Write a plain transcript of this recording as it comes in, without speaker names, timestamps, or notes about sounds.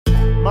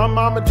My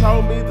mama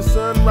told me the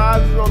sun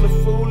rises on the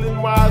fool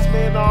and wise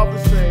man all the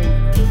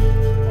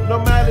same. No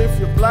matter if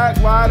you're black,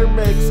 white, or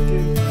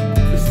Mexican,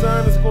 the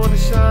sun is going to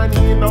shine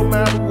here no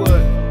matter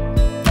what.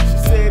 She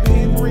said,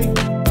 Henry,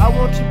 I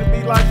want you to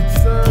be like the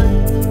sun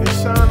and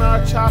shine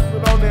our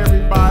chocolate on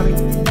everybody.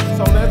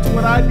 So that's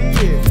what I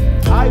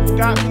did. I even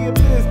got me a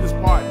business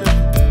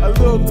partner, a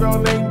little girl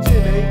named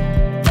Jenny.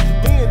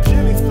 Me and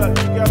Jenny stuck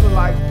together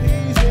like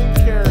peas and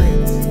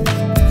carrots.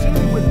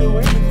 Jenny would do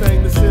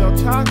anything to sell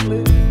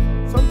chocolate.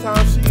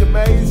 Sometimes she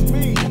amazed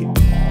me.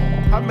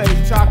 I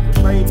made chocolate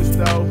famous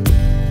though.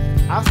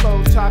 I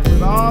sold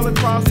chocolate all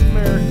across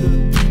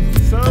America.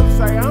 Some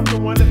say I'm the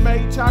one that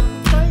made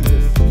chocolate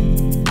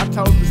famous. I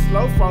told the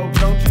slow folk,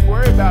 don't you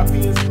worry about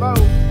being slow.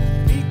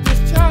 Eat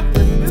this chocolate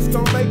and it's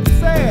gonna make you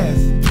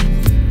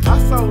fast. I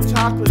sold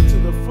chocolate to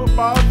the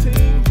football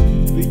team,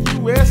 the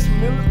US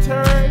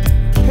military.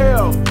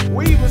 Hell,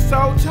 we even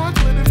sold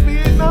chocolate in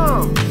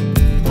Vietnam.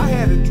 I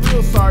had a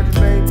drill sergeant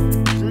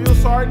named Drill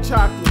Sergeant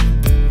Chocolate.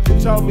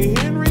 He told me,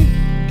 Henry,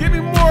 give me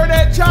more of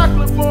that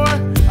chocolate, boy.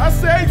 I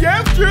said,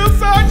 yes, Drill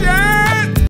Sergeant.